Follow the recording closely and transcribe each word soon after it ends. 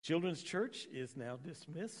Children's Church is now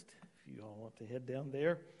dismissed. If you all want to head down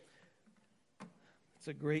there. It's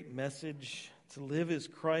a great message. To live is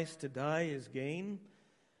Christ, to die is gain.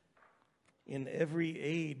 In every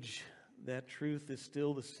age, that truth is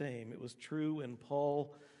still the same. It was true when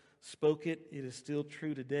Paul spoke it. It is still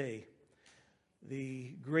true today.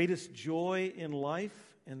 The greatest joy in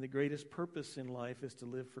life and the greatest purpose in life is to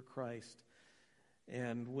live for Christ.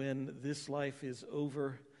 And when this life is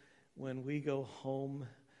over, when we go home,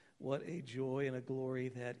 what a joy and a glory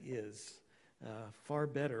that is. Far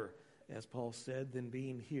better, as Paul said, than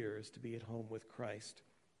being here is to be at home with Christ.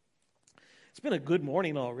 It's been a good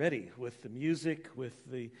morning already with the music,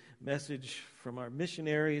 with the message from our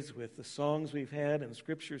missionaries, with the songs we've had and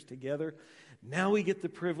scriptures together. Now we get the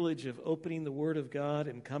privilege of opening the Word of God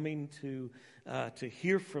and coming to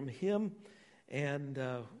hear from Him. And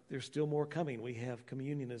there's still more coming. We have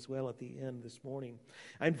communion as well at the end this morning.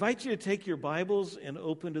 I invite you to take your Bibles and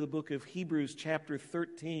open to the book of Hebrews chapter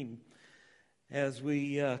 13. As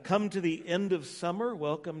we come to the end of summer,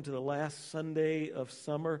 welcome to the last Sunday of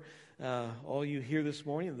summer. All you here this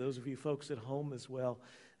morning, and those of you folks at home as well.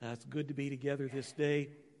 It's good to be together this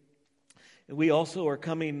day. And we also are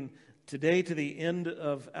coming today to the end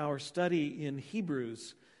of our study in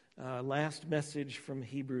Hebrews. Last message from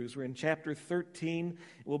Hebrews. We're in chapter 13.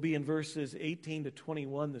 We'll be in verses 18 to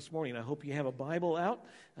 21 this morning. I hope you have a Bible out.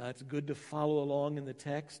 It's good to follow along in the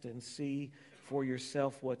text and see for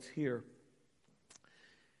yourself what's here.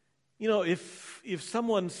 You know, if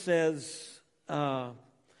someone says, I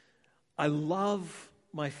love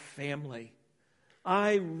my family,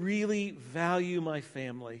 I really value my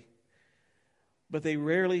family, but they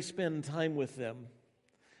rarely spend time with them.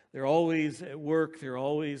 They're always at work, they're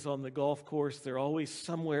always on the golf course, they're always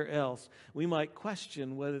somewhere else. We might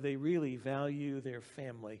question whether they really value their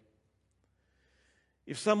family.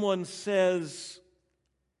 If someone says,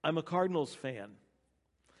 I'm a Cardinals fan,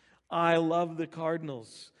 I love the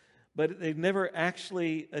Cardinals, but they've never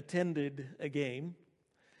actually attended a game.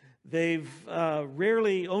 They've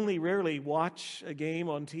only rarely watch a game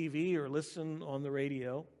on TV or listen on the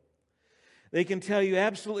radio. They can tell you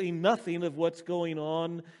absolutely nothing of what's going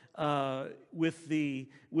on with the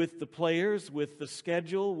players, with the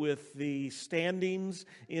schedule, with the standings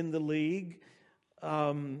in the league.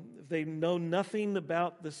 They know nothing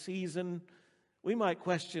about the season. We might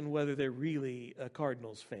question whether they're really a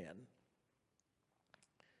Cardinals fan.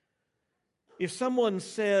 If someone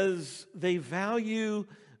says they value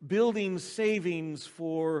building savings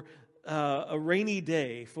for a rainy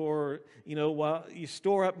day, for, while you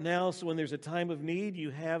store up now so when there's a time of need, you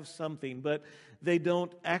have something. But they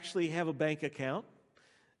don't actually have a bank account,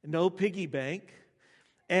 no piggy bank.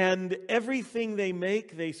 And everything they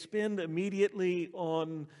make, they spend immediately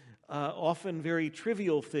on often very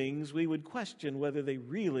trivial things. We would question whether they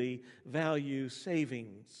really value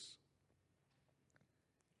savings.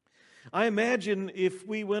 I imagine if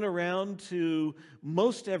we went around to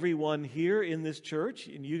most everyone here in this church,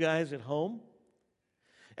 and you guys at home,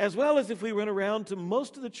 as well as if we went around to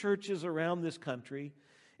most of the churches around this country,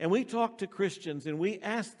 and we talked to Christians and we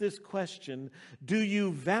asked this question, do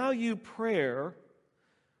you value prayer?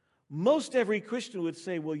 Most every Christian would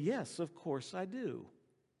say, well, yes, of course I do.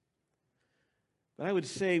 But I would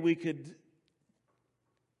say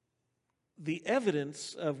the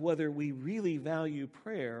evidence of whether we really value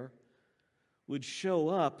prayer would show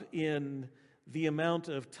up in the amount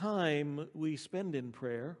of time we spend in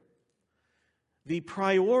prayer, the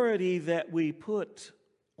priority that we put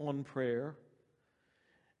on prayer,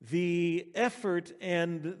 the effort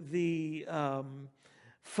and the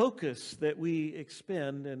focus that we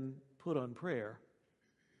expend and put on prayer.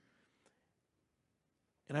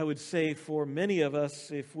 And I would say for many of us,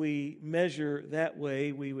 if we measure that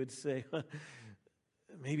way, we would say,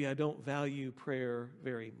 maybe I don't value prayer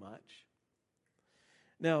very much.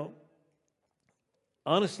 Now,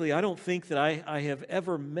 honestly, I don't think that I have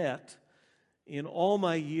ever met, in all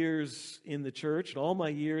my years in the church, and all my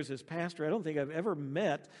years as pastor, I don't think I've ever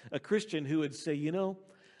met a Christian who would say,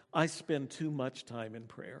 I spend too much time in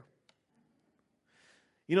prayer.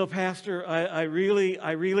 Pastor, I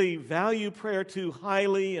really value prayer too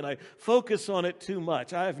highly, and I focus on it too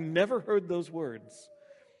much. I've never heard those words.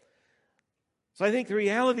 So I think the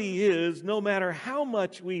reality is, no matter how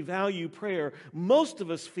much we value prayer, most of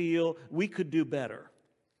us feel we could do better.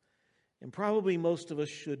 And probably most of us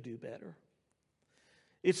should do better.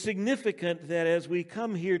 It's significant that as we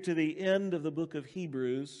come here to the end of the book of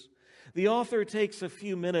Hebrews, the author takes a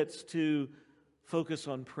few minutes to focus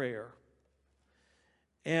on prayer.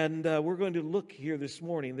 And we're going to look here this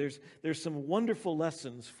morning. There's some wonderful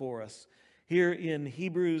lessons for us here in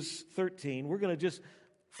Hebrews 13. We're going to just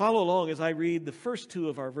Follow along as I read the first two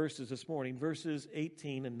of our verses this morning, verses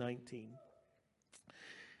 18 and 19.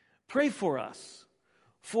 Pray for us,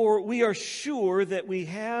 for we are sure that we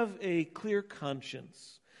have a clear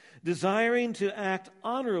conscience, desiring to act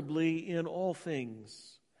honorably in all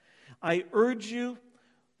things. I urge you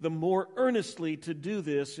the more earnestly to do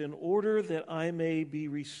this in order that I may be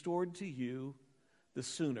restored to you the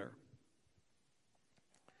sooner.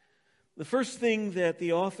 The first thing that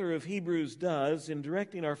the author of Hebrews does in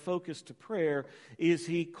directing our focus to prayer is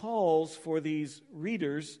he calls for these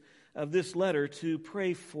readers of this letter to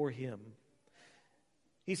pray for him.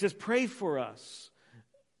 He says, pray for us.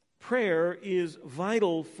 Prayer is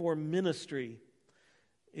vital for ministry,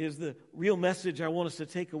 is the real message I want us to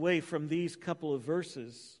take away from these couple of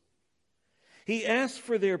verses. He asks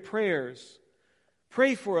for their prayers.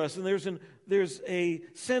 Pray for us. And there's a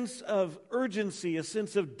sense of urgency, a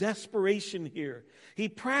sense of desperation here. He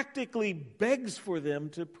practically begs for them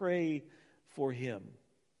to pray for him.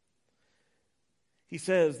 He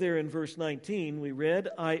says there in verse 19, we read,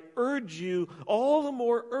 I urge you all the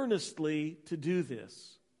more earnestly to do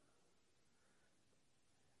this.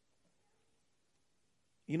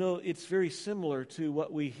 You know, it's very similar to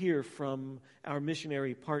what we hear from our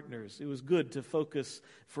missionary partners. It was good to focus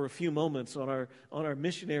for a few moments on our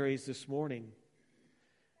missionaries this morning.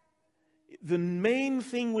 The main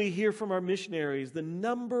thing we hear from our missionaries, the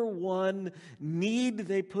number one need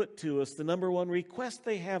they put to us, the number one request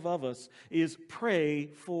they have of us is pray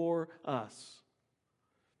for us.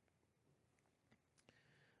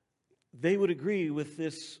 They would agree with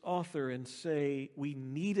this author and say, we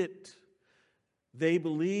need it. They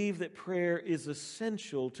believe that prayer is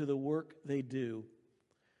essential to the work they do.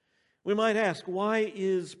 We might ask, why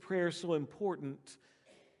is prayer so important?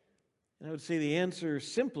 And I would say the answer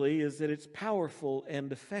simply is that it's powerful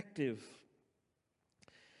and effective.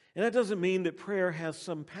 And that doesn't mean that prayer has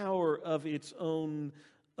some power of its own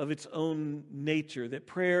nature, that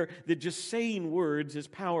prayer, that just saying words is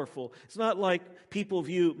powerful. It's not like people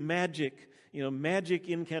view magic, magic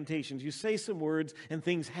incantations. You say some words and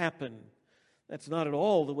things happen. That's not at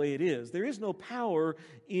all the way it is. There is no power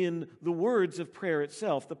in the words of prayer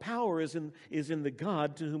itself. The power is in the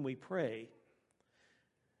God to whom we pray.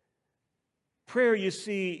 Prayer, you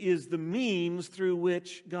see, is the means through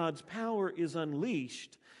which God's power is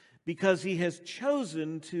unleashed because He has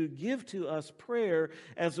chosen to give to us prayer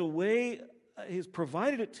as a way, He's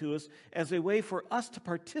provided it to us as a way for us to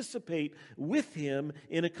participate with Him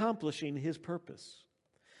in accomplishing His purpose.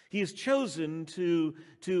 He has chosen to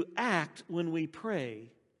act when we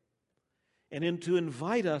pray and to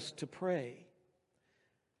invite us to pray.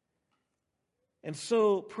 And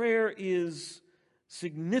so prayer is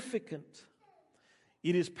significant.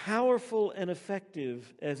 It is powerful and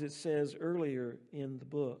effective, as it says earlier in the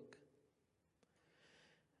book.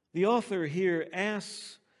 The author here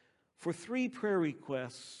asks for 3 prayer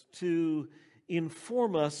requests to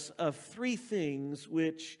inform us of 3 things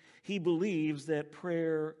which he believes that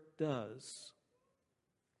prayer does.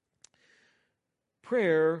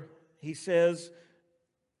 Prayer, he says,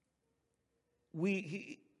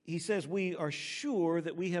 we are sure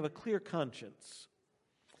that we have a clear conscience.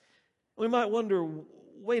 We might wonder,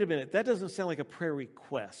 wait a minute, that doesn't sound like a prayer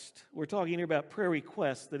request. We're talking here about prayer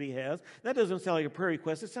requests that he has. That doesn't sound like a prayer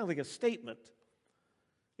request. It sounds like a statement.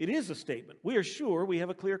 It is a statement. We are sure we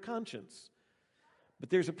have a clear conscience.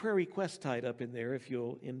 But there's a prayer request tied up in there, if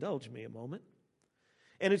you'll indulge me a moment.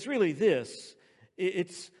 And it's really this.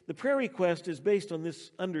 The prayer request is based on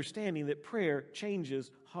this understanding that prayer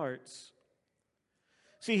changes hearts.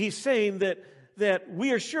 See, he's saying that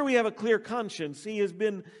we are sure we have a clear conscience. He has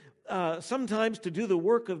been, sometimes to do the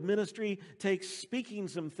work of ministry takes speaking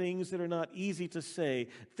some things that are not easy to say,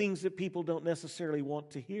 things that people don't necessarily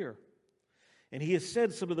want to hear. And he has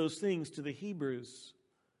said some of those things to the Hebrews.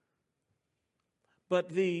 But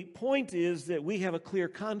the point is that we have a clear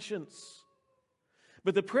conscience.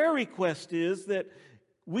 But the prayer request is that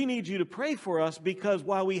we need you to pray for us because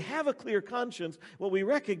while we have a clear conscience, what we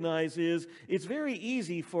recognize is it's very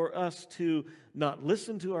easy for us to not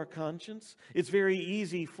listen to our conscience. It's very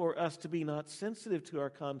easy for us to be not sensitive to our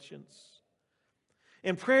conscience.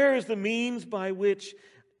 And prayer is the means by which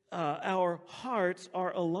our hearts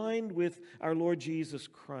are aligned with our Lord Jesus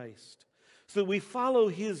Christ. So that we follow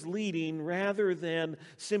His leading rather than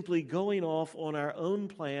simply going off on our own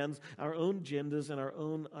plans, our own agendas, and our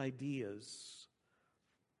own ideas.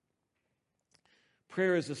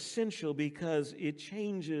 Prayer is essential because it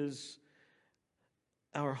changes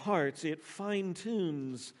our hearts. It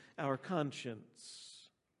fine-tunes our conscience.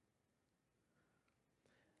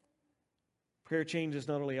 Prayer changes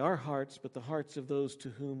not only our hearts, but the hearts of those to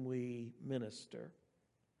whom we minister.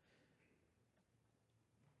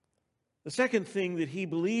 The second thing that he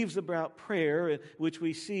believes about prayer, which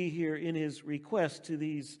we see here in his request to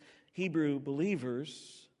these Hebrew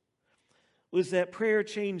believers, was that prayer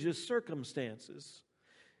changes circumstances.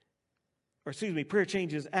 Prayer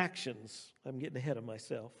changes actions. I'm getting ahead of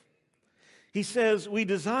myself. He says, we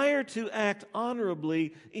desire to act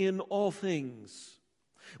honorably in all things.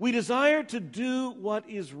 We desire to do what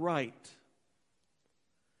is right.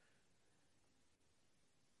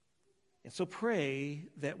 And so pray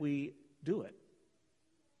that we do it.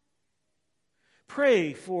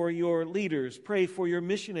 Pray for your leaders. Pray for your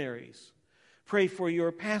missionaries. Pray for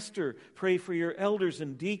your pastor. Pray for your elders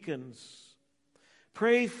and deacons.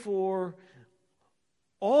 Pray for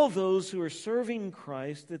all those who are serving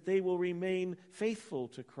Christ, that they will remain faithful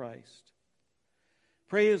to Christ.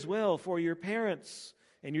 Pray as well for your parents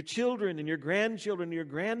and your children and your grandchildren and your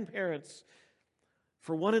grandparents,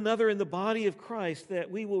 for one another in the body of Christ,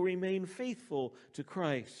 that we will remain faithful to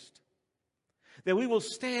Christ. That we will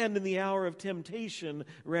stand in the hour of temptation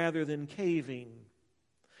rather than caving.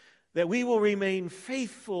 That we will remain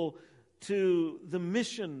faithful to the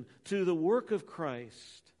mission, to the work of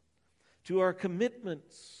Christ, to our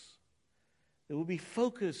commitments. That we'll be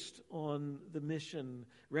focused on the mission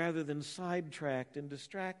rather than sidetracked and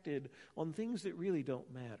distracted on things that really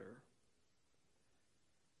don't matter.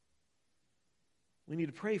 We need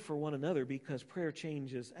to pray for one another because prayer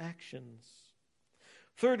changes actions.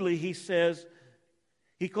 Thirdly, he says,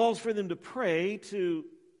 he calls for them to pray to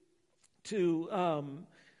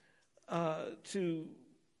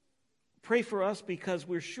pray for us because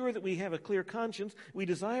we're sure that we have a clear conscience. We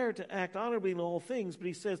desire to act honorably in all things, but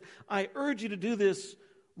he says, I urge you to do this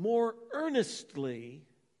more earnestly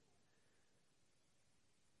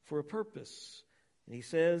for a purpose. And he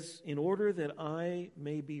says, in order that I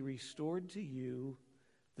may be restored to you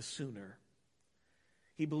the sooner.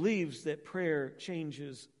 He believes that prayer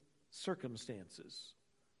changes circumstances.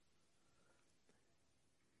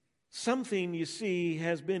 Something, you see,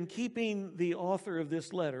 has been keeping the author of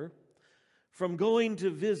this letter from going to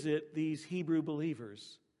visit these Hebrew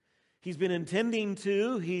believers. He's been intending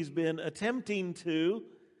to, he's been attempting to,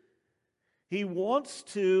 he wants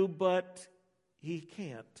to, but he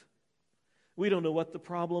can't. We don't know what the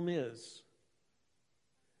problem is.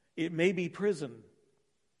 It may be prison.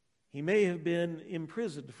 He may have been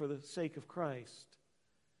imprisoned for the sake of Christ.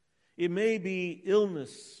 It may be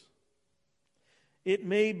illness. It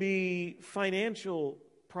may be financial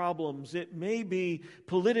problems. It may be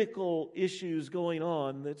political issues going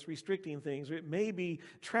on that's restricting things. Or it may be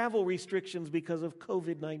travel restrictions because of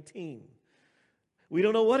COVID-19. We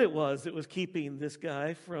don't know what it was that was keeping this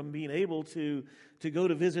guy from being able to go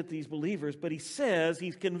to visit these believers. But he says,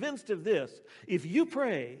 he's convinced of this. If you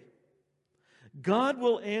pray, God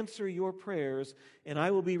will answer your prayers and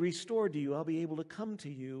I will be restored to you. I'll be able to come to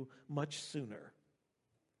you much sooner.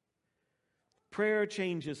 Prayer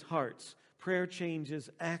changes hearts. Prayer changes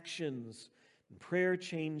actions. And prayer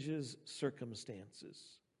changes circumstances.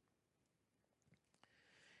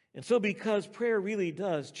 And so because prayer really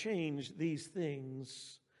does change these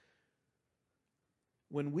things,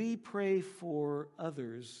 when we pray for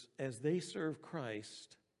others as they serve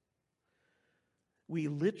Christ, we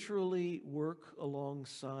literally work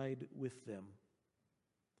alongside with them.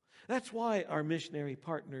 That's why our missionary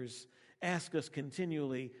partners ask us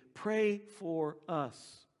continually, pray for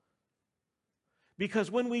us.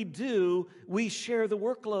 Because when we do, we share the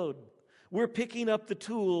workload. We're picking up the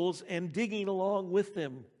tools and digging along with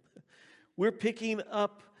them. We're picking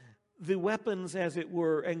up the weapons, as it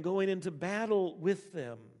were, and going into battle with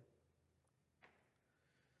them.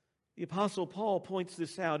 The Apostle Paul points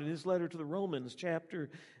this out in his letter to the Romans, chapter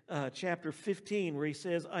 15, where he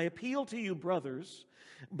says, I appeal to you, brothers,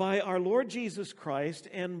 by our Lord Jesus Christ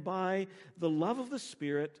and by the love of the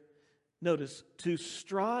Spirit, notice, to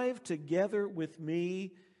strive together with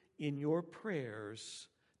me in your prayers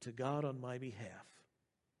to God on my behalf.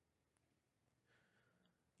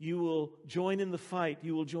 You will join in the fight.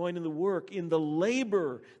 You will join in the work, in the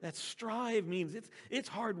labor. That strive means it's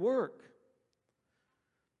hard work.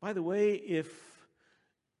 By the way,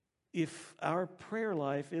 if our prayer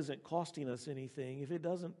life isn't costing us anything, if it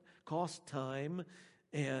doesn't cost time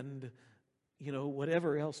and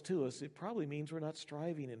whatever else to us, it probably means we're not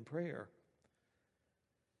striving in prayer.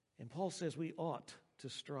 And Paul says we ought to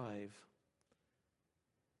strive.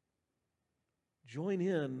 Join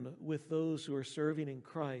in with those who are serving in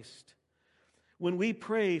Christ. When we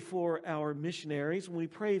pray for our missionaries, when we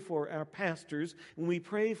pray for our pastors, when we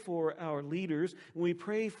pray for our leaders, when we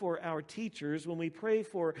pray for our teachers, when we pray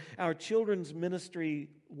for our children's ministry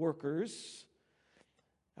workers,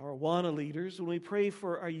 our Awana leaders, when we pray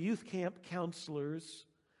for our youth camp counselors,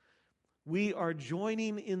 We are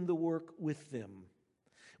joining in the work with them.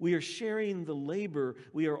 We are sharing the labor.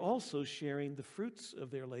 We are also sharing the fruits of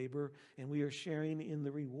their labor, and we are sharing in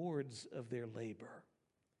the rewards of their labor.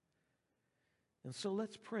 And so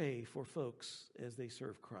let's pray for folks as they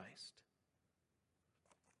serve Christ.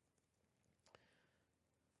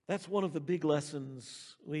 That's one of the big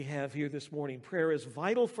lessons we have here this morning. Prayer is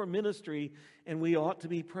vital for ministry, and we ought to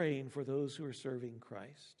be praying for those who are serving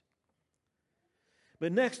Christ.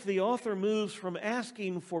 But next, the author moves from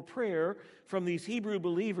asking for prayer from these Hebrew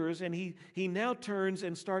believers, and he now turns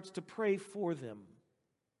and starts to pray for them.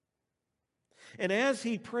 And as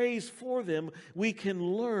he prays for them, we can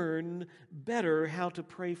learn better how to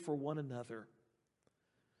pray for one another.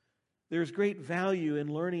 There's great value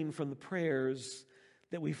in learning from the prayers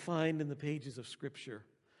that we find in the pages of Scripture,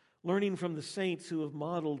 learning from the saints who have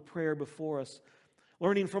modeled prayer before us,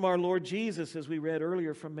 learning from our Lord Jesus, as we read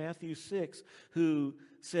earlier from Matthew 6, who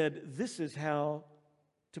said, this is how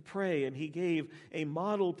to pray. And he gave a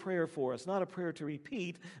model prayer for us, not a prayer to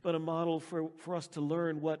repeat, but a model for us to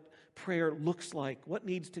learn what prayer looks like, what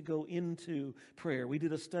needs to go into prayer. We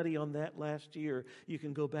did a study on that last year. You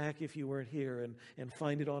can go back if you weren't here and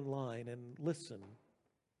find it online and listen.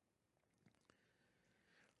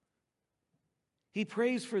 He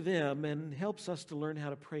prays for them and helps us to learn how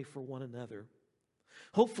to pray for one another.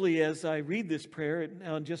 Hopefully, as I read this prayer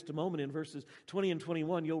now in just a moment in verses 20 and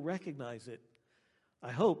 21, you'll recognize it.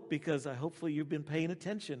 I hope, because hopefully you've been paying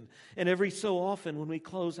attention. And every so often when we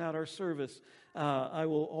close out our service, I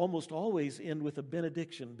will almost always end with a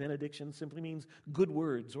benediction. Benediction simply means good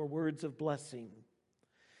words or words of blessing.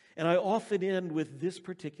 And I often end with this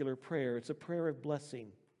particular prayer. It's a prayer of blessing.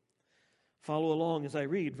 Follow along as I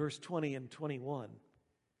read verse 20 and 21.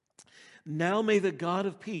 Now may the God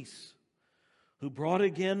of peace, who brought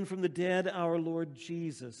again from the dead our Lord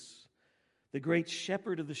Jesus, the great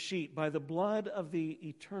shepherd of the sheep, by the blood of the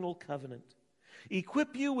eternal covenant,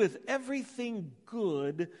 equip you with everything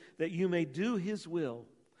good that you may do His will,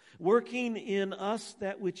 working in us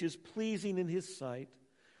that which is pleasing in His sight,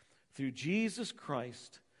 through Jesus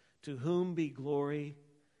Christ, to whom be glory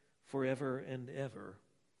forever and ever.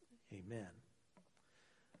 Amen.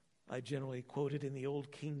 I generally quote it in the old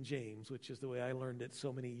King James, which is the way I learned it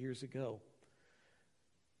so many years ago.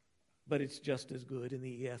 But it's just as good in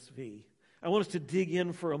the ESV. I want us to dig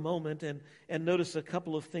in for a moment and notice a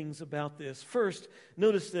couple of things about this. First,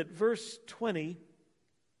 notice that verse 20,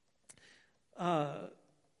 and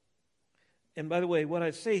by the way, what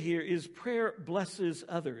I say here is prayer blesses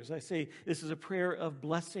others. I say this is a prayer of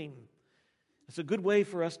blessing. It's a good way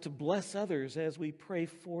for us to bless others as we pray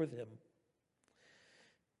for them.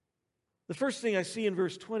 The first thing I see in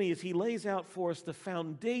verse 20 is he lays out for us the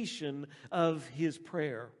foundation of his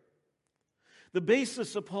prayer. The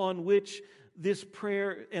basis upon which this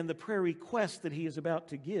prayer and the prayer request that he is about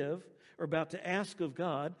to give, or about to ask of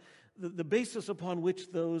God, the basis upon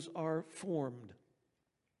which those are formed.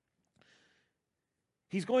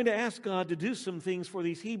 He's going to ask God to do some things for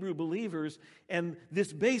these Hebrew believers, and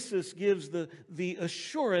this basis gives the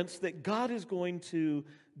assurance that God is going to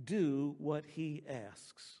do what he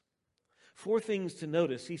asks. 4 things to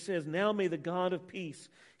notice. He says, now may the God of peace,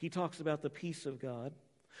 he talks about the peace of God,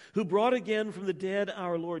 who brought again from the dead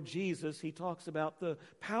our Lord Jesus, he talks about the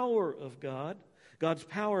power of God, God's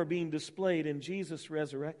power being displayed in Jesus'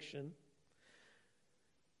 resurrection.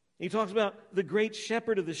 He talks about the great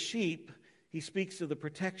shepherd of the sheep. He speaks of the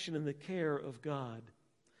protection and the care of God.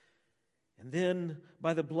 And then,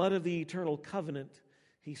 by the blood of the eternal covenant,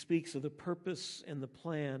 he speaks of the purpose and the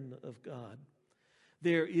plan of God.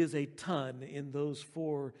 There is a ton in those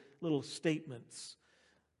 4 little statements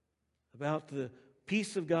about the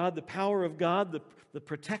peace of God, the power of God, the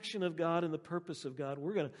protection of God, and the purpose of God.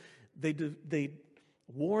 They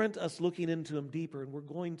warrant us looking into them deeper, and we're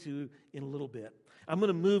going to in a little bit. I'm going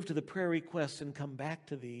to move to the prayer requests and come back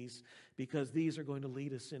to these, because these are going to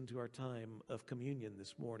lead us into our time of communion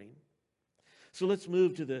this morning. So let's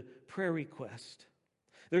move to the prayer request.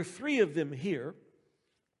 There are 3 of them here.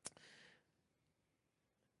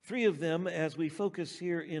 3 of them as we focus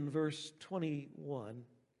here in verse 21.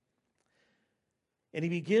 And he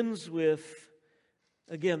begins with,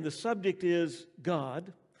 again, the subject is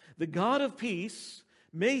God. The God of peace,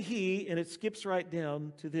 may he, and it skips right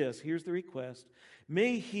down to this, here's the request,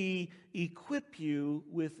 may he equip you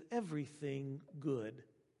with everything good.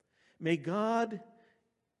 May God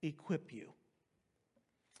equip you.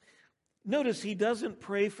 Notice he doesn't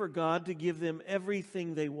pray for God to give them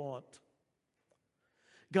everything they want.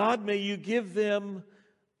 God, may you give them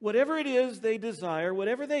whatever it is they desire,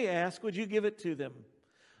 whatever they ask, would you give it to them?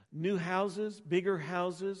 New houses, bigger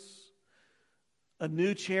houses, a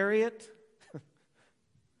new chariot,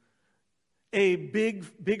 a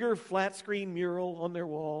bigger flat screen mural on their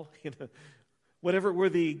wall, whatever were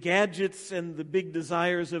the gadgets and the big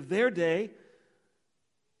desires of their day.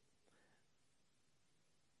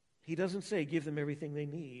 He doesn't say give them everything they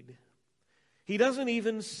need. He doesn't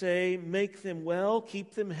even say make them well,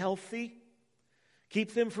 keep them healthy,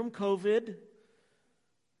 keep them from COVID.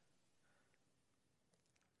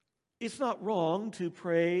 It's not wrong to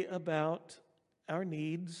pray about our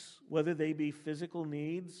needs, whether they be physical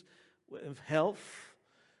needs of health,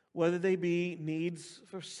 whether they be needs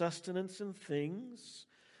for sustenance and things.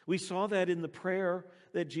 We saw that in the prayer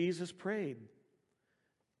that Jesus prayed.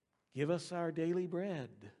 Give us our daily bread.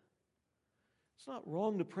 It's not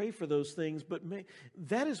wrong to pray for those things, but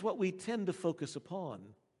that is what we tend to focus upon.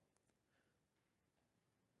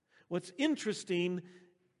 What's interesting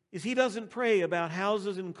is he doesn't pray about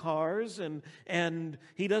houses and cars, and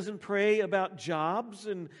he doesn't pray about jobs,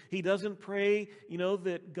 and he doesn't pray,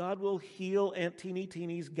 that God will heal Aunt Teeny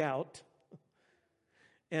Teeny's gout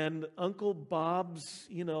and Uncle Bob's,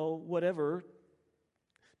 whatever,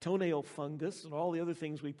 toenail fungus and all the other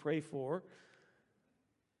things we pray for.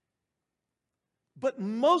 But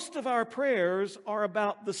most of our prayers are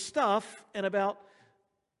about the stuff and about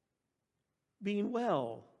being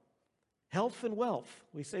well. Health and wealth.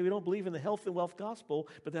 We say we don't believe in the health and wealth gospel,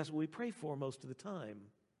 but that's what we pray for most of the time.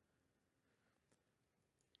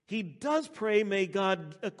 He does pray, may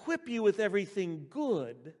God equip you with everything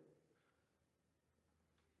good.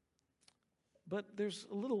 But there's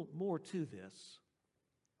a little more to this.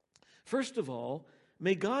 First of all,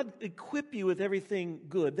 may God equip you with everything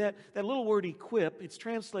good. That little word equip, it's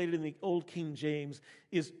translated in the Old King James,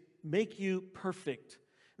 is make you perfect.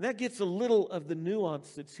 And that gets a little of the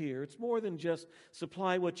nuance that's here. It's more than just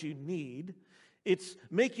supply what you need. It's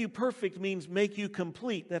make you perfect means make you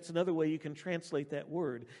complete. That's another way you can translate that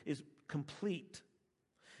word, is complete.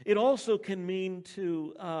 It also can mean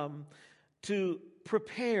to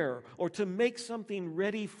prepare or to make something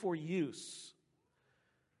ready for use.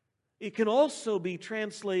 It can also be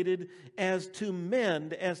translated as to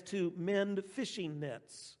mend fishing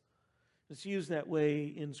nets. It's used that way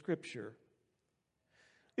in Scripture.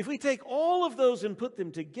 If we take all of those and put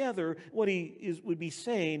them together, what would be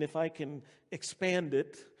saying, if I can expand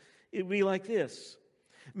it, it would be like this.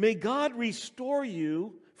 May God restore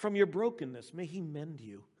you from your brokenness. May He mend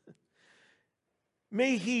you.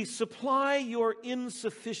 May He supply your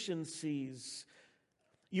insufficiencies,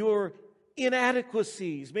 your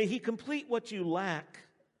inadequacies. May He complete what you lack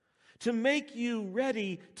to make you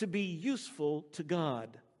ready to be useful to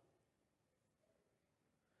God.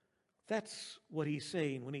 That's what He's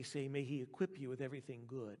saying when He's saying, may He equip you with everything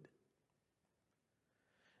good.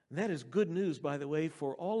 And that is good news, by the way,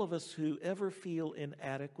 for all of us who ever feel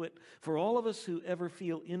inadequate, for all of us who ever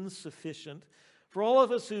feel insufficient, for all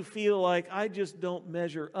of us who feel like I just don't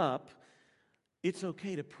measure up. It's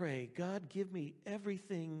okay to pray, God, give me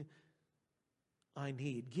everything I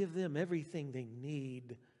need. Give them everything they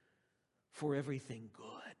need for everything good.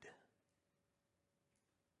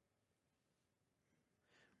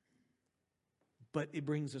 But it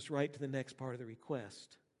brings us right to the next part of the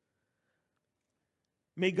request.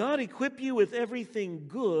 May God equip you with everything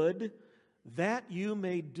good that you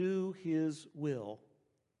may do His will.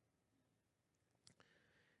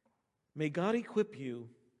 May God equip you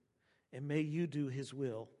and may you do His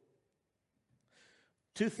will.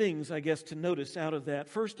 Two things, I guess, to notice out of that.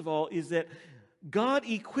 First of all, is that God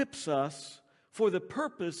equips us for the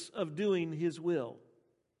purpose of doing His will.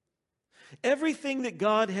 Everything that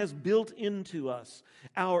God has built into us,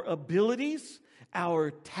 our abilities, our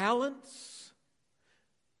talents,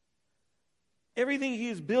 everything He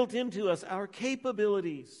has built into us, our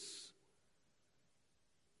capabilities,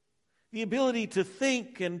 the ability to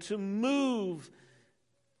think and to move,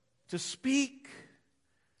 to speak,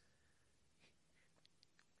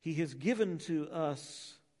 He has given to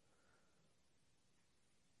us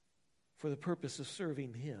for the purpose of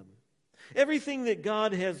serving Him. Everything that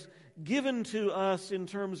God has given to us in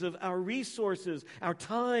terms of our resources, our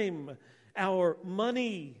time, our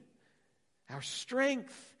money, our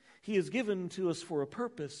strength, He has given to us for a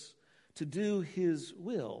purpose to do His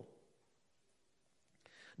will.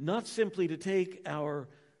 Not simply to take our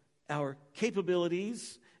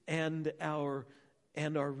capabilities and our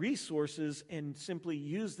resources and simply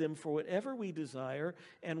use them for whatever we desire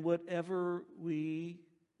and whatever we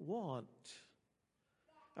want.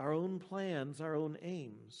 Our own plans, our own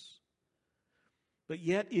aims. But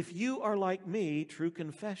yet, if you are like me, true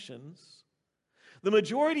confessions, the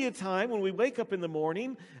majority of the time when we wake up in the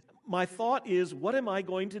morning, my thought is, what am I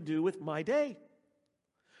going to do with my day?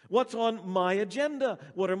 What's on my agenda?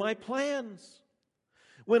 What are my plans?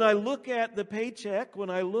 When I look at the paycheck, when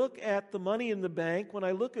I look at the money in the bank, when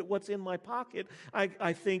I look at what's in my pocket,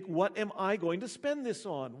 I think, what am I going to spend this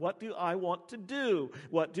on? What do I want to do?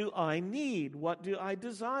 What do I need? What do I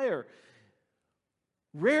desire?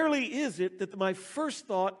 Rarely is it that my first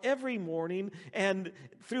thought every morning and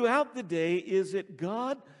throughout the day is that,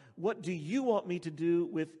 God, what do you want me to do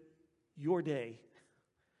with your day?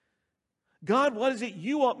 God, what is it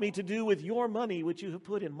you want me to do with your money which you have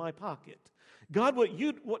put in my pocket? God, what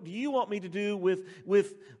do you want me to do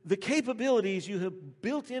with the capabilities you have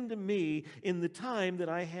built into me in the time that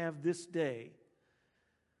I have this day?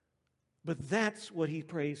 But that's what he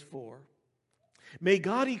prays for. May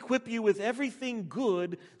God equip you with everything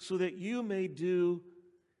good so that you may do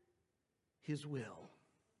his will.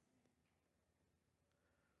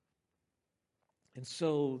 And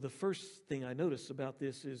so the first thing I notice about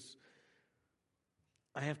this is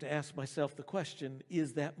I have to ask myself the question,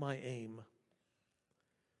 is that my aim?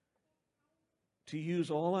 To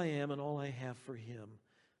use all I am and all I have for him.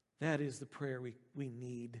 That is the prayer we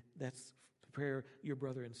need. That's the prayer your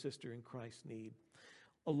brother and sister in Christ need.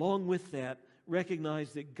 Along with that,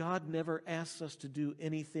 recognize that God never asks us to do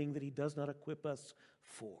anything that he does not equip us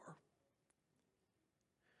for.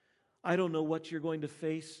 I don't know what you're going to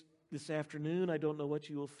face this afternoon. I don't know what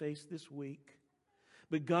you will face this week.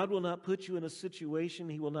 But God will not put you in a situation.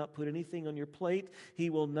 He will not put anything on your plate. He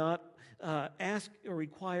will not ask or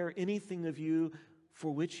require anything of you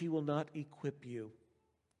for which he will not equip you.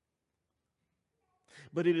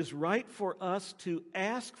 But it is right for us to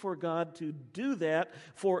ask for God to do that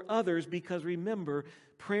for others, because remember,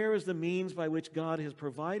 prayer is the means by which God has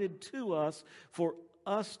provided to us for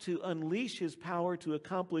us to unleash his power to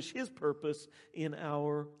accomplish his purpose in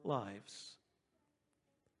our lives.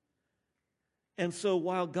 And so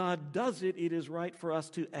while God does it, it is right for us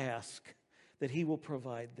to ask that he will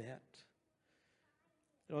provide that.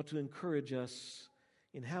 It ought to encourage us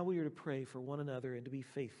in how we are to pray for one another and to be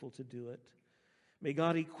faithful to do it. May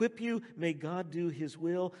God equip you. May God do his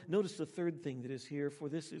will. Notice the third thing that is here, for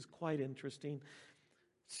this is quite interesting. It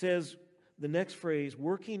says the next phrase,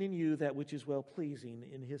 working in you that which is well-pleasing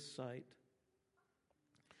in his sight.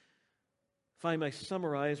 If I may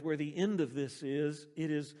summarize where the end of this is,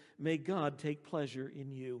 it is, may God take pleasure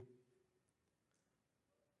in you.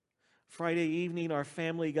 Friday evening, our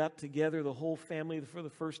family got together, the whole family, for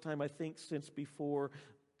the first time, I think, since before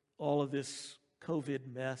all of this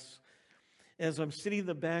COVID mess. As I'm sitting in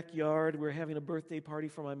the backyard, we're having a birthday party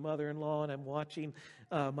for my mother-in-law, and I'm watching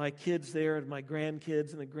my kids there and my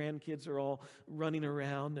grandkids, and the grandkids are all running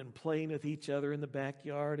around and playing with each other in the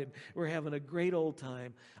backyard, and we're having a great old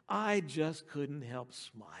time. I just couldn't help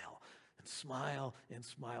smile and smile and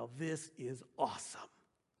smile. This is awesome.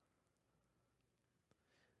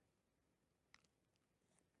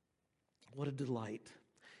 What a delight.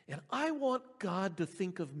 And I want God to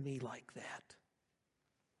think of me like that.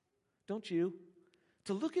 Don't you?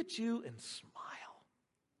 To look at you and smile.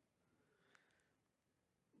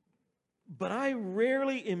 But I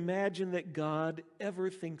rarely imagine that God ever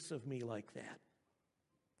thinks of me like that.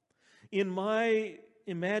 In my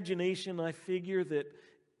imagination, I figure that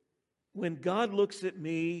when God looks at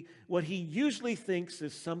me, what he usually thinks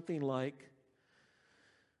is something like,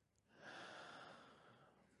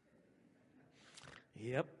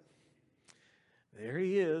 yep, there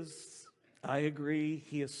he is. I agree,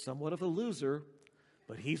 he is somewhat of a loser,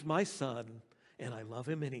 but he's my son, and I love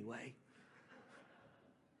him anyway.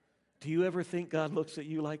 Do you ever think God looks at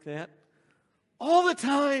you like that? All the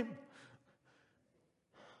time.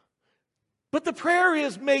 But the prayer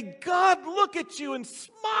is, may God look at you and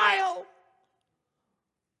smile.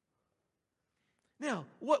 Now,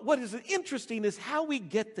 what is interesting is how we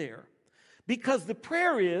get there. Because the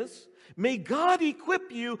prayer is, may God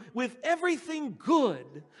equip you with everything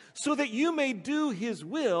good so that you may do his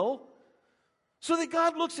will, so that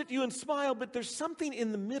God looks at you and smile. But there's something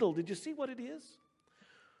in the middle. Did you see what it is?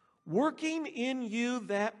 Working in you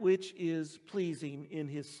that which is pleasing in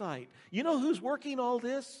his sight. You know who's working all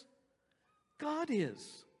this? God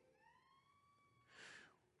is.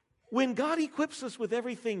 When God equips us with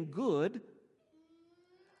everything good,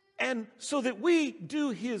 and so that we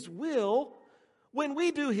do his will, when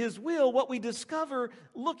we do his will, what we discover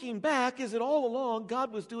looking back is that all along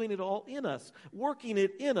God was doing it all in us, working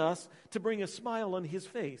it in us to bring a smile on his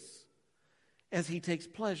face as he takes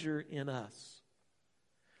pleasure in us.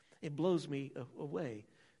 It blows me away.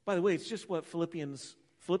 By the way, it's just what Philippians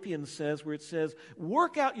says, where it says,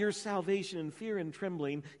 work out your salvation in fear and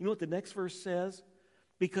trembling. You know what the next verse says?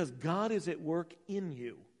 Because God is at work in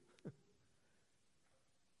you.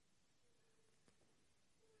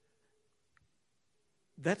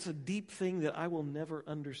 That's a deep thing that I will never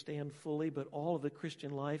understand fully, but all of the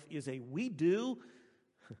Christian life is a we do,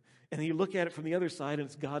 and then you look at it from the other side and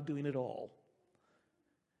it's God doing it all.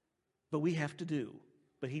 But we have to do,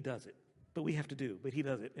 but He does it. But we have to do, but He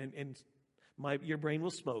does it. And your brain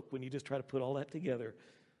will smoke when you just try to put all that together.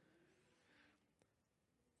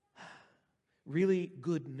 Really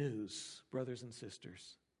good news, brothers and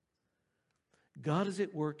sisters. God is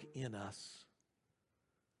at work in us.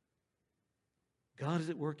 God is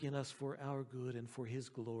at work in us for our good and for His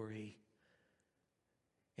glory.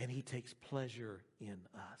 And He takes pleasure in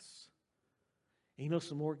us. And you know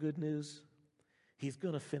some more good news? He's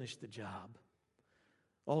going to finish the job.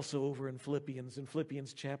 Also over in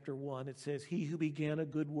Philippians chapter 1, it says, He who began a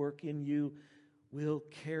good work in you will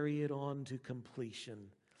carry it on to completion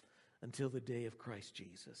until the day of Christ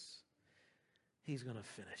Jesus. He's going to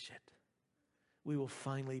finish it. We will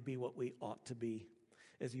finally be what we ought to be.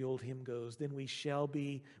 As the old hymn goes, then we shall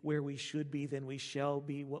be where we should be, then we shall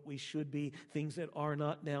be what we should be. Things that are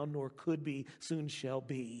not now nor could be, soon shall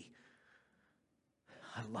be.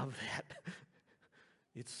 I love that.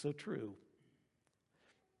 It's so true.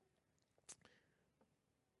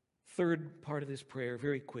 Third part of this prayer,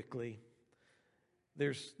 very quickly.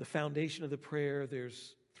 There's the foundation of the prayer.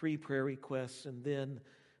 There's 3 prayer requests, and then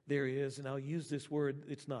there is, and I'll use this word,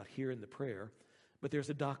 it's not here in the prayer, but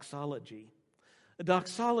there's a doxology. A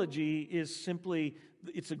doxology is simply,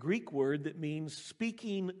 it's a Greek word that means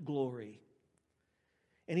speaking glory.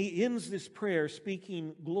 And he ends this prayer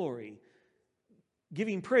speaking glory,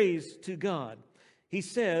 giving praise to God. He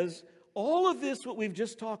says, all of this, what we've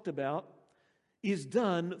just talked about, is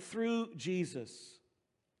done through Jesus.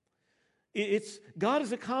 God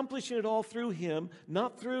is accomplishing it all through Him,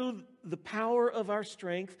 not through the power of our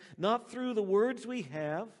strength, not through the words we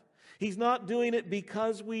have. He's not doing it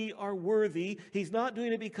because we are worthy. He's not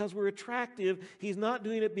doing it because we're attractive. He's not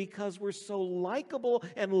doing it because we're so likable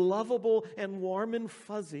and lovable and warm and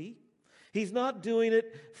fuzzy. He's not doing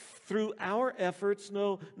it through our efforts,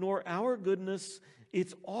 nor our goodness.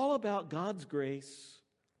 It's all about God's grace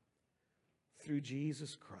through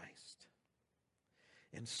Jesus Christ.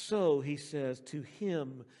 And so he says, to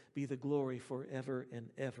Him be the glory forever and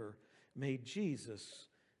ever. May Jesus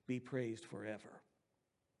be praised forever.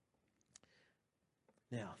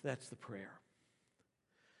 Now, that's the prayer.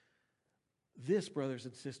 This, brothers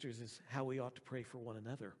and sisters, is how we ought to pray for one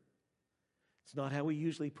another. It's not how we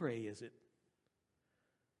usually pray, is it?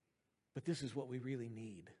 But this is what we really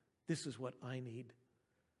need. This is what I need.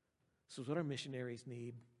 This is what our missionaries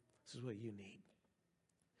need. This is what you need.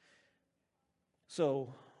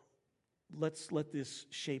 So, let's let this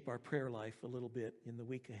shape our prayer life a little bit in the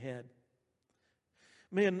week ahead.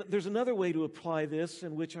 Man, there's another way to apply this,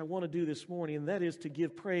 in which I want to do this morning, and that is to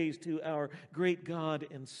give praise to our great God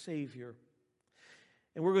and Savior.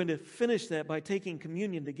 And we're going to finish that by taking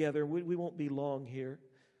communion together. We won't be long here.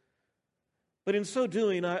 But in so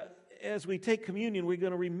doing, as we take communion, we're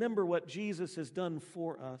going to remember what Jesus has done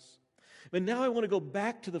for us. But now I want to go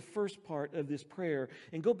back to the first part of this prayer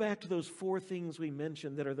and go back to those 4 things we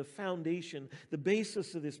mentioned that are the foundation, the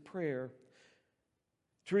basis of this prayer.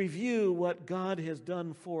 To review what God has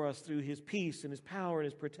done for us through His peace and His power and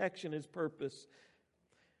His protection and His purpose.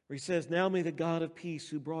 Where He says, now may the God of peace,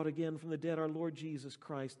 who brought again from the dead our Lord Jesus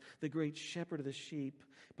Christ, the great shepherd of the sheep,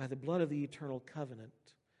 by the blood of the eternal covenant.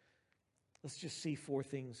 Let's just see 4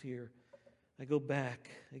 things here. I go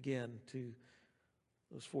back again to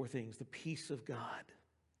those 4 things. The peace of God.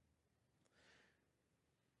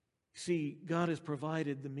 See, God has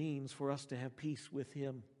provided the means for us to have peace with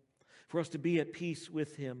Him, for us to be at peace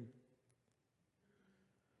with Him.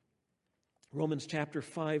 Romans chapter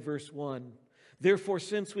 5, verse 1. Therefore,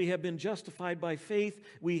 since we have been justified by faith,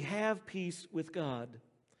 we have peace with God.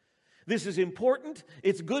 This is important.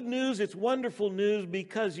 It's good news. It's wonderful news,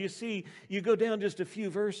 because you see, you go down just a few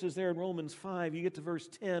verses there in Romans 5, you get to verse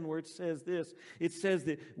 10 where it says this. It says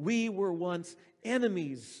that we were once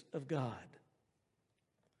enemies of God.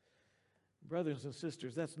 Brothers and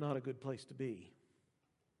sisters, that's not a good place to be.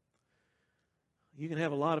 You can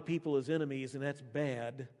have a lot of people as enemies, and that's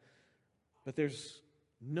bad, but there's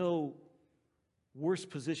no worse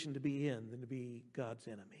position to be in than to be God's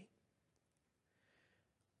enemy.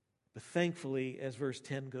 But thankfully, as verse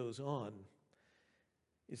 10 goes on,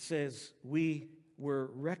 it says, we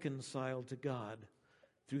were reconciled to God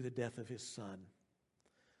through the death of His Son.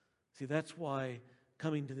 See, that's why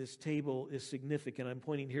coming to this table is significant. I'm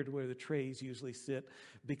pointing here to where the trays usually sit,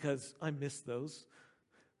 because I miss those.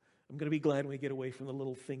 I'm going to be glad when we get away from the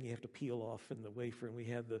little thing you have to peel off in the wafer, and we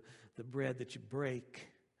have the bread that you break.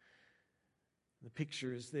 The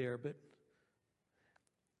picture is there, but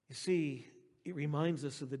you see, it reminds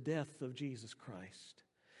us of the death of Jesus Christ.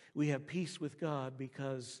 We have peace with God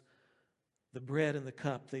because the bread and the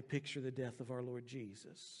cup, they picture the death of our Lord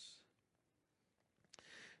Jesus.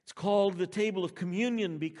 It's called the table of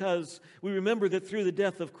communion because we remember that through the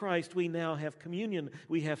death of Christ, we now have communion.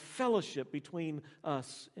 We have fellowship between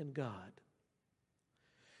us and God.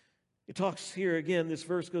 It talks here again, this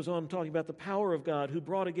verse goes on talking about the power of God who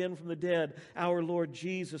brought again from the dead our Lord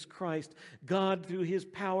Jesus Christ. God, through His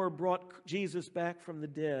power, brought Jesus back from the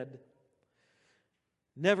dead,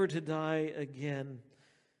 never to die again.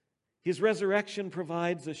 His resurrection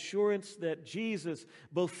provides assurance that Jesus,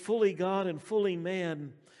 both fully God and fully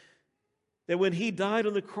man, that when He died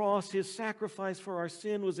on the cross, His sacrifice for our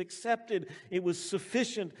sin was accepted. It was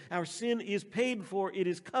sufficient. Our sin is paid for. It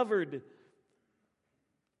is covered.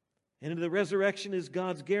 And the resurrection is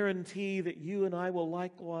God's guarantee that you and I will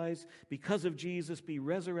likewise, because of Jesus, be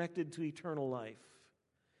resurrected to eternal life.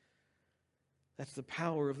 That's the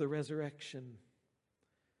power of the resurrection.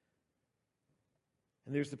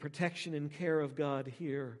 And there's the protection and care of God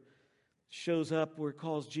here. It shows up where it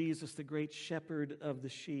calls Jesus the great shepherd of the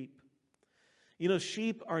sheep. You know,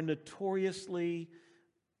 sheep are notoriously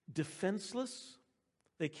defenseless.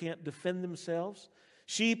 They can't defend themselves.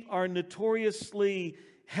 Sheep are notoriously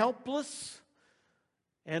helpless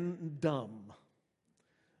and dumb,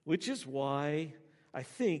 which is why I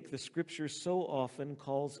think the Scripture so often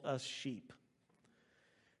calls us sheep,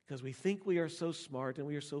 because we think we are so smart and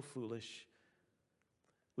we are so foolish.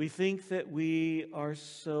 We think that we are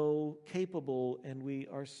so capable and we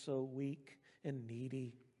are so weak and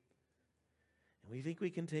needy, and we think we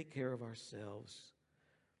can take care of ourselves.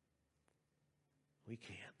 We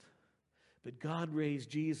can't. But God raised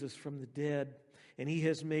Jesus from the dead, and He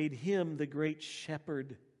has made Him the great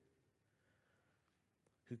shepherd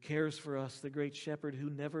who cares for us, the great shepherd who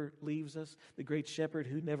never leaves us, the great shepherd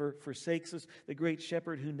who never forsakes us, the great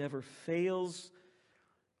shepherd who never fails,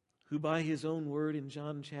 who by His own word in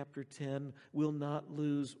John chapter 10 will not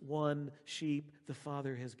lose one sheep the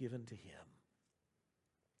Father has given to Him.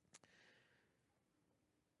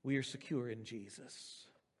 We are secure in Jesus.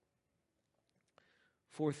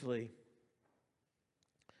 Fourthly,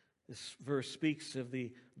 this verse speaks of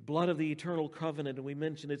the blood of the eternal covenant, and we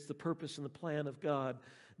mentioned it's the purpose and the plan of God.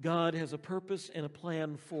 God has a purpose and a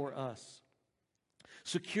plan for us.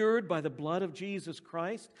 Secured by the blood of Jesus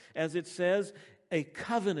Christ, as it says, a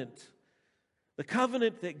covenant. The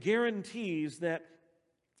covenant that guarantees that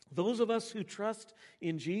those of us who trust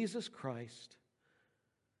in Jesus Christ,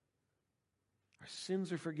 our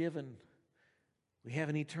sins are forgiven. We have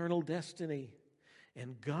an eternal destiny.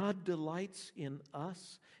 And God delights in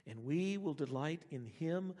us, and we will delight in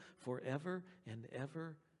Him forever and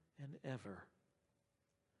ever and ever.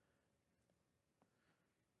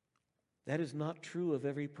 That is not true of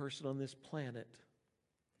every person on this planet.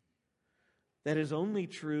 That is only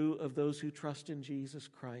true of those who trust in Jesus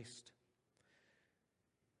Christ.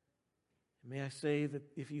 May I say that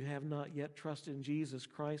if you have not yet trusted in Jesus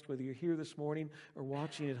Christ, whether you're here this morning or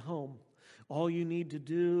watching at home, all you need to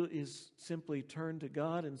do is simply turn to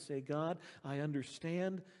God and say, God, I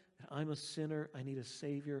understand that I'm a sinner. I need a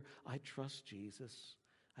Savior. I trust Jesus.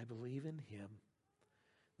 I believe in Him.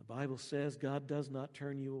 The Bible says God does not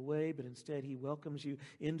turn you away, but instead He welcomes you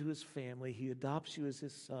into His family. He adopts you as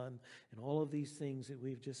His son. And all of these things that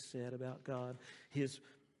we've just said about God, His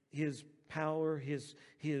power, His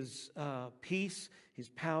peace, His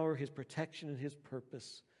power, His protection, and His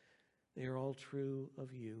purpose, they are all true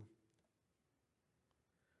of you.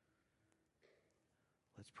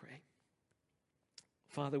 Let's pray.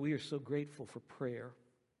 Father, we are so grateful for prayer.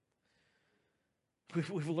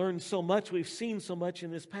 We've learned so much. We've seen so much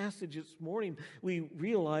in this passage this morning. We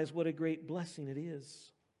realize what a great blessing it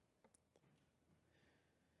is.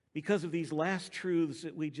 Because of these last truths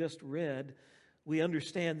that we just read, we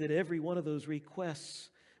understand that every one of those requests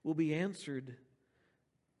will be answered.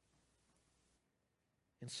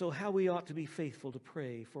 And so how we ought to be faithful to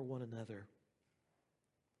pray for one another.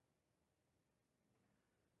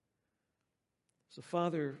 So,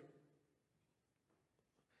 Father,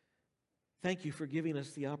 thank You for giving us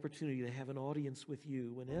the opportunity to have an audience with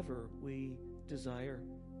You whenever we desire.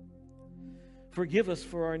 Forgive us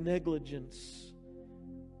for our negligence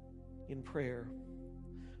in prayer,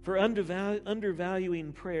 for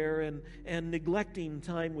undervaluing prayer and neglecting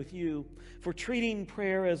time with You, for treating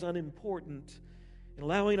prayer as unimportant and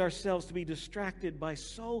allowing ourselves to be distracted by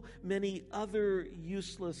so many other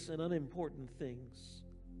useless and unimportant things.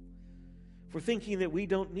 For thinking that we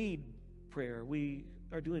don't need prayer, we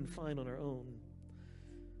are doing fine on our own.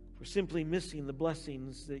 For simply missing the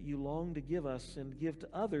blessings that You long to give us and give to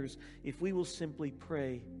others if we will simply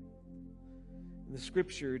pray. In the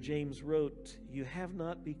scripture, James wrote, "You have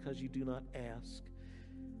not because you do not ask."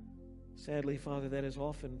 Sadly, Father, that is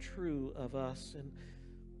often true of us. And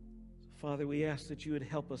Father, we ask that you would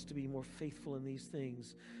help us to be more faithful in these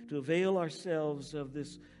things, to avail ourselves of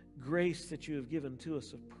this grace that you have given to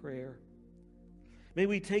us of prayer. May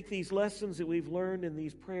we take these lessons that we've learned in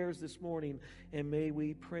these prayers this morning, and may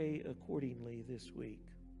we pray accordingly this week.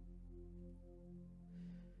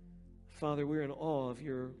 Father, we're in awe of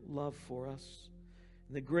your love for us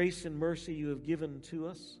and the grace and mercy you have given to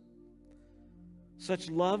us. Such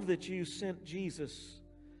love that you sent Jesus,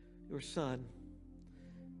 your Son,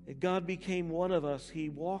 that God became one of us. He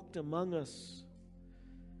walked among us.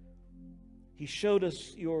 He showed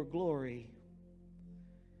us your glory.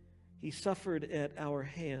 He suffered at our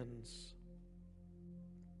hands.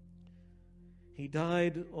 He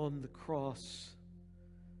died on the cross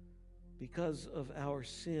because of our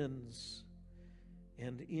sins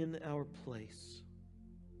and in our place.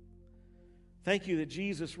 Thank you that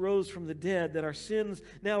Jesus rose from the dead, that our sins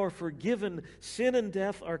now are forgiven, sin and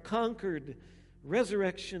death are conquered,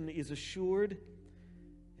 resurrection is assured,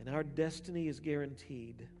 and our destiny is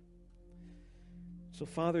guaranteed. So,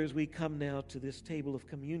 Father, as we come now to this table of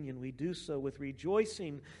communion, we do so with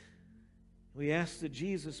rejoicing. We ask that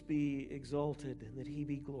Jesus be exalted and that he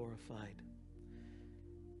be glorified.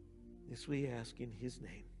 This we ask in his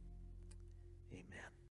name.